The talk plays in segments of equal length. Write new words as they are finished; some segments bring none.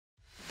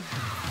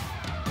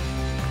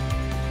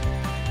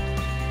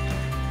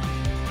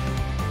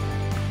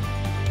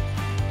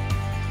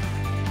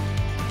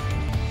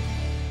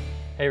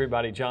Hey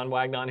everybody, John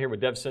Wagnon here with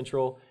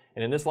DevCentral,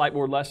 and in this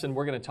Lightboard lesson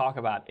we're going to talk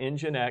about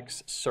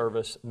NGINX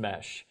Service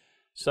Mesh.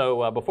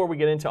 So before we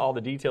get into all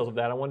the details of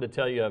that, I wanted to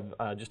tell you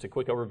just a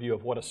quick overview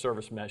of what a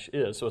service mesh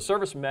is. So a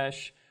service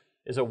mesh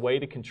is a way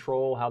to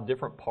control how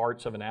different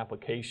parts of an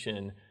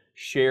application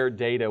share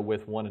data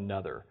with one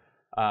another.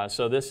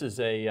 So this is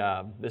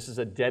a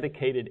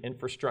dedicated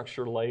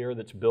infrastructure layer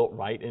that's built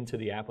right into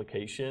the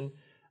application,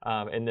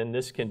 and then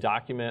this can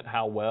document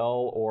how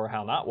well or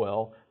how not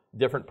well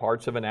different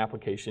parts of an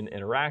application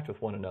interact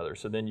with one another.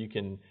 So then you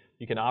can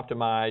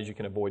optimize, you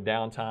can avoid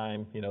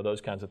downtime, those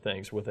kinds of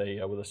things with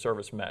a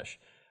service mesh.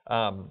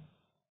 So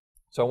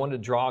I wanted to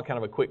draw kind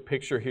of a quick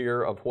picture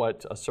here of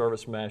what a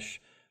service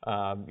mesh,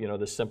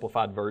 the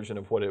simplified version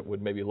of what it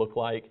would maybe look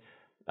like.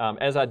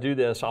 As I do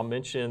this, I'll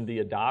mention the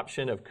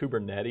adoption of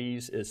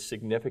Kubernetes is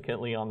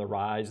significantly on the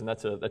rise, and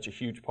that's a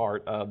huge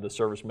part of the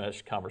service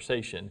mesh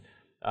conversation.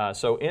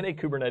 So in a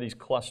Kubernetes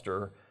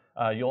cluster,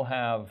 you'll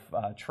have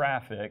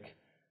traffic,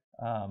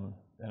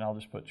 and I'll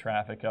just put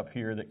traffic up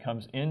here that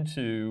comes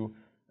into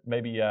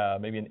maybe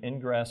an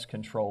ingress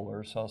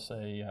controller. So I'll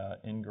say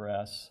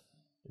ingress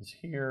is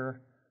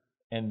here,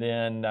 and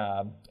then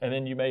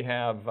you may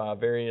have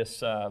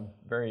various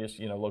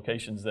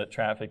locations that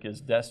traffic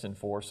is destined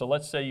for. So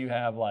let's say you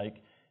have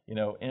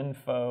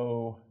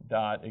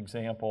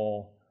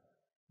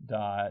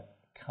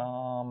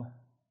info.example.com,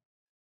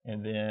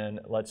 and then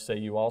let's say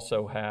you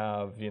also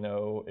have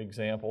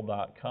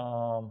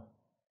example.com.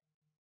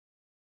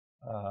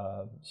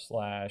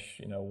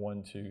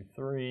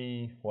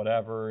 /123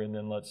 whatever, and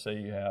then let's say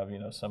you have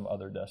some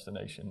other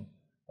destination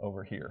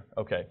over here.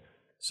 Okay,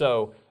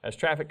 so as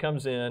traffic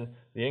comes in,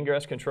 the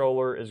ingress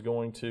controller is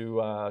going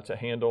to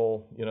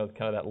handle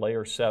kind of that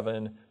layer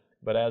 7,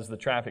 but as the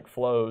traffic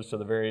flows to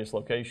the various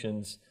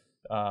locations,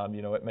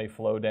 it may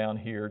flow down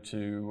here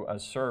to a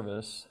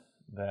service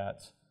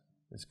that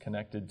is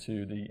connected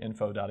to the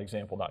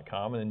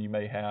info.example.com, and then you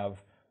may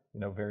have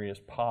various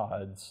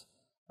pods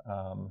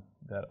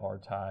that are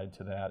tied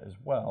to that as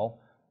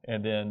well,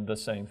 and then the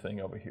same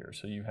thing over here.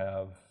 So you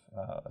have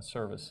a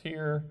service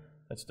here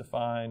that's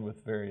defined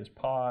with various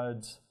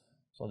pods.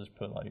 So I'll just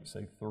put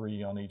say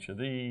 3 on each of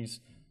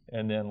these,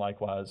 and then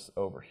likewise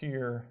over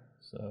here.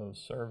 So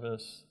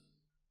service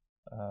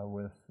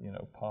with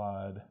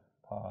pod,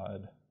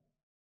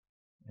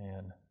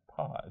 and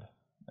pod.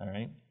 All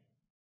right,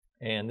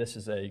 and this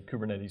is a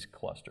Kubernetes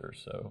cluster.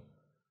 So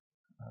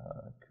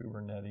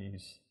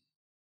Kubernetes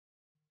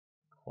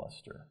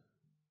cluster.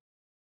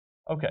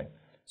 Okay,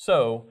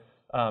 so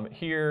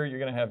here you're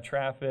going to have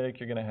traffic.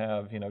 You're going to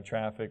have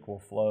traffic will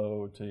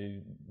flow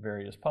to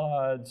various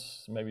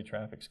pods. Maybe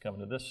traffic's coming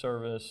to this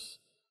service,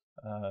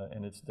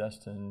 and it's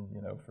destined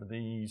for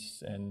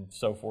these, and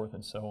so forth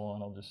and so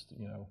on. I'll just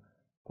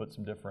put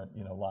some different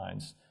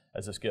lines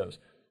as this goes.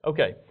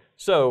 Okay,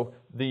 so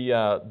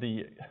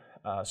the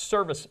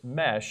service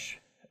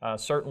mesh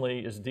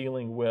certainly is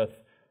dealing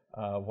with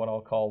what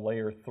I'll call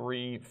layer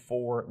 3,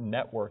 4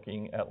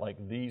 networking at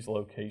these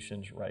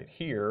locations right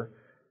here.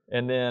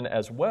 And then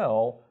as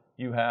well,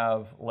 you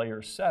have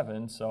layer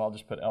 7, so I'll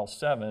just put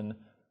L7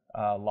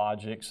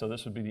 logic. So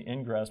this would be the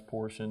ingress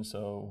portion,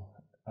 so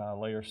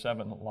layer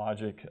 7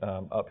 logic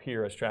up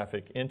here as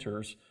traffic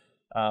enters.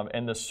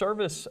 And the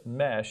service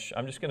mesh,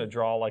 I'm just going to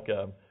draw like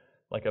a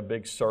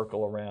big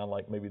circle around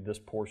maybe this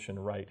portion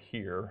right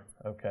here,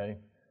 okay?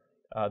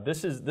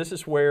 This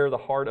is where the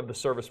heart of the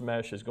service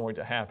mesh is going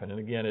to happen. And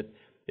again,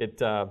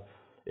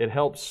 it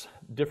helps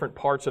different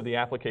parts of the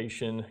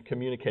application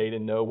communicate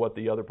and know what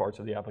the other parts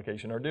of the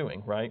application are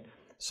doing, right?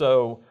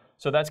 So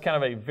that's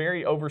kind of a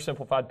very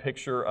oversimplified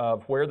picture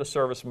of where the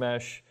service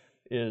mesh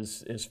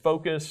is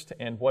focused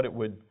and what it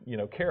would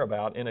care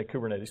about in a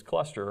Kubernetes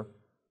cluster.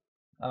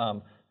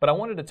 But I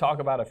wanted to talk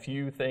about a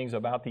few things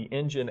about the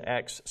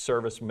NGINX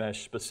Service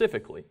Mesh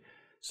specifically.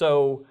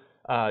 So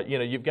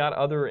you've got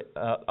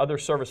other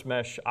service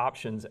mesh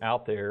options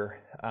out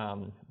there,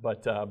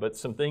 but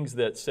some things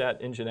that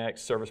set NGINX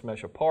Service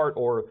Mesh apart,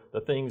 or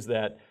the things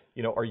that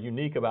are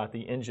unique about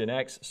the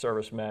NGINX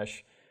Service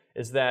Mesh,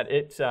 is that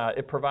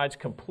it provides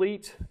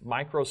complete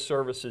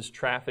microservices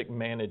traffic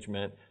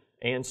management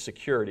and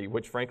security.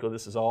 Which, frankly,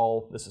 this is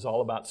all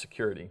about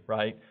security,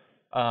 right?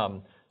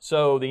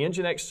 So the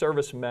NGINX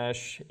Service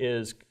Mesh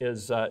is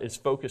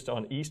focused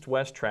on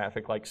east-west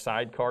traffic, like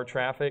sidecar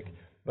traffic,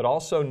 but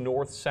also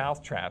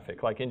north-south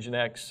traffic, like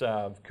NGINX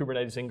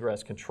Kubernetes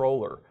Ingress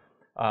Controller,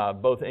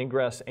 both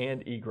ingress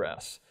and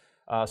egress.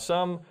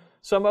 Some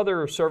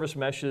other service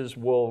meshes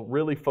will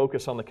really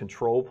focus on the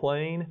control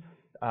plane,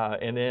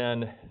 and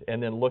then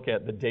look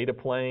at the data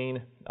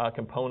plane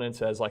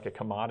components as like a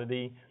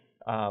commodity.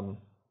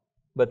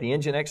 But the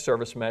NGINX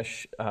Service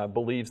Mesh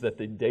believes that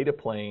the data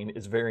plane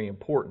is very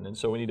important, and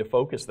so we need to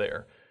focus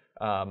there.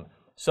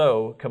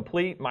 So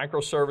complete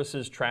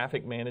microservices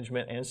traffic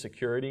management and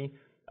security.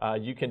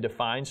 You can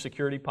define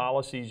security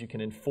policies, you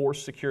can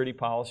enforce security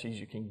policies,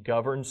 you can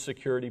govern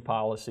security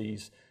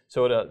policies.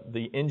 So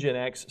the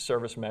NGINX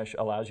Service Mesh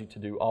allows you to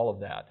do all of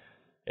that.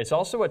 It's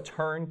also a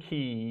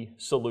turnkey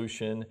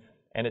solution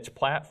and it's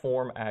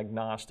platform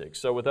agnostic.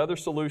 So with other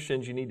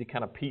solutions, you need to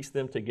kind of piece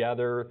them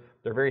together.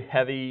 They're very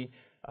heavy.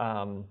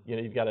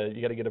 You've got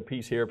to get a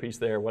piece here, a piece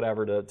there,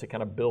 whatever, to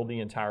kind of build the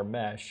entire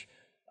mesh.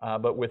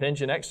 But with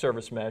NGINX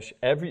Service Mesh,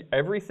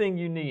 everything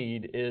you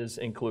need is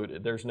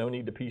included. There's no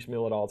need to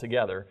piecemeal it all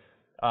together.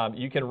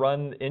 You can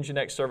run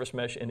NGINX Service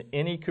Mesh in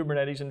any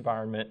Kubernetes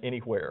environment,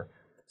 anywhere.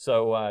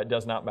 So it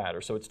does not matter.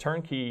 So it's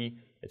turnkey,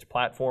 it's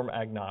platform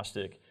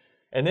agnostic.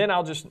 And then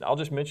I'll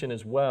just mention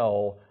as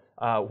well,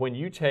 when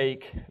you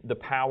take the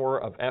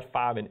power of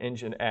F5 and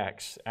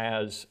NGINX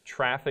as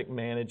traffic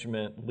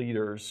management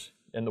leaders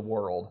in the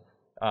world,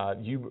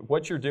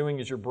 what you're doing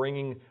is you're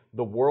bringing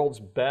the world's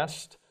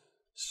best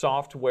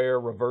software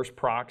reverse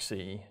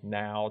proxy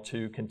now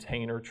to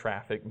container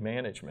traffic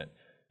management.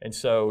 And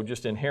so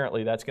just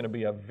inherently, that's going to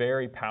be a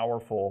very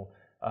powerful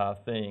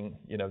thing,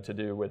 to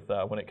do with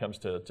when it comes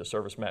to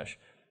Service Mesh.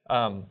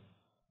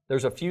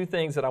 There's a few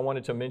things that I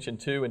wanted to mention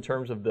too in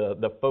terms of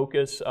the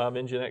focus of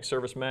NGINX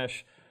Service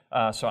Mesh.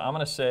 So I'm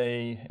going to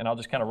say, and I'll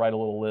just kind of write a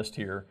little list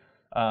here.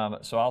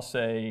 So I'll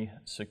say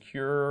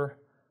secure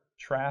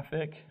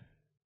traffic,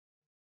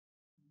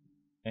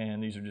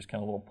 and these are just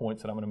kind of little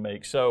points that I'm going to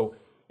make. So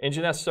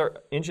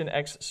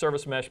NGINX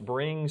Service Mesh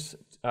brings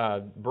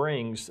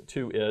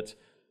to it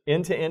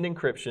end-to-end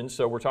encryption.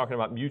 So we're talking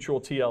about mutual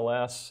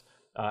TLS,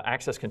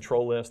 access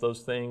control list,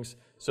 those things.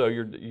 So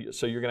you're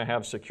going to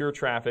have secure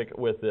traffic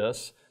with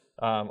this.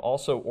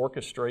 Also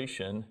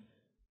orchestration.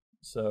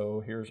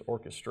 So here's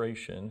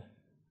orchestration.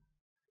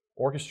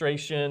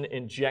 Orchestration,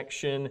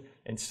 injection,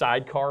 and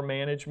sidecar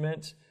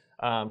management.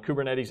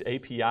 Kubernetes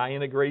API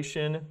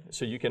integration,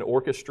 so you can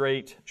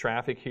orchestrate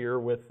traffic here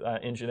with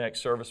NGINX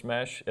Service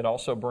Mesh. It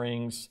also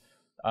brings,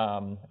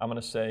 I'm going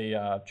to say,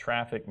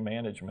 traffic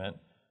management.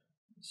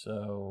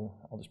 So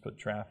I'll just put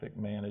traffic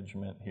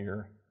management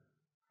here.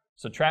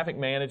 So traffic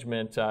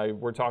management,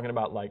 we're talking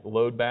about like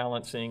load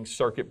balancing,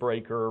 circuit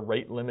breaker,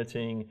 rate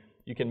limiting.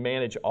 You can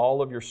manage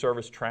all of your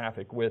service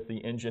traffic with the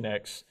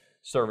NGINX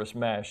Service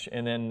Mesh,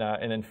 and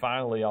then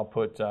finally I'll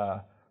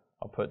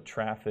put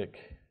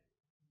traffic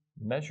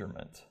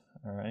measurement,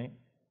 all right?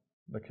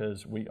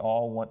 Because we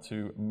all want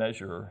to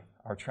measure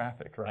our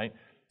traffic, right?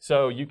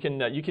 So you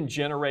can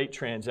generate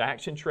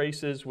transaction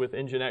traces with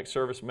NGINX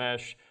Service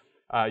Mesh.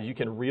 You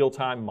can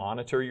real-time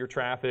monitor your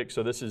traffic.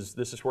 So this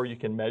is where you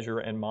can measure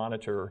and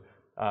monitor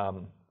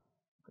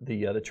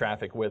the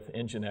traffic with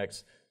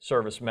NGINX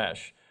Service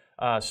Mesh.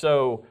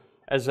 So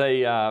as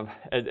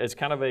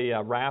kind of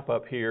a wrap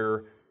up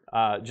here,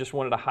 just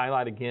wanted to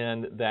highlight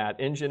again that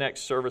NGINX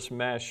Service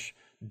Mesh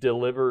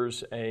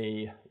delivers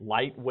a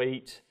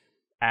lightweight,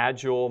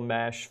 agile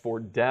mesh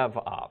for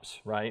DevOps,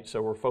 right? So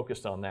we're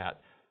focused on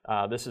that.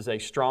 This is a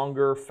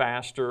stronger,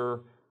 faster,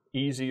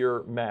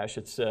 easier mesh.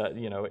 It's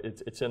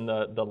it's in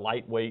the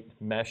lightweight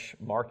mesh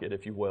market,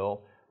 if you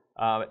will.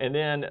 And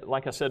then,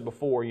 like I said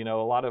before, a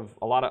lot of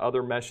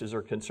other meshes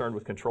are concerned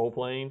with control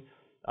plane.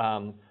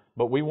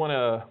 But we want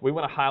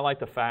to highlight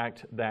the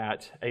fact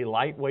that a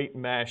lightweight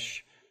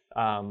mesh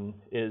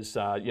is,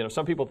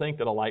 some people think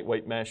that a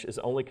lightweight mesh is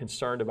only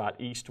concerned about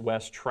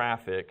east-west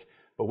traffic,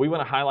 but we want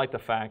to highlight the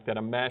fact that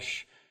a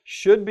mesh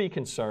should be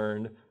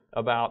concerned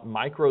about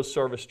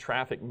microservice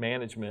traffic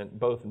management,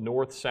 both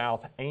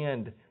north-south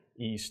and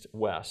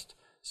east-west.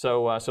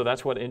 So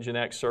that's what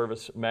NGINX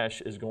Service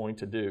Mesh is going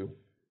to do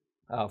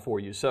for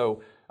you.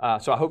 So I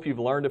hope you've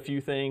learned a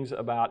few things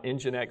about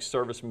NGINX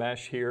Service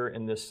Mesh here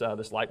in this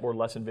Lightboard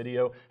lesson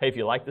video. Hey, if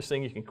you like this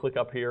thing, you can click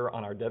up here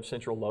on our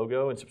DevCentral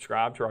logo and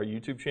subscribe to our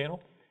YouTube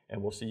channel,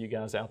 and we'll see you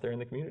guys out there in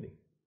the community.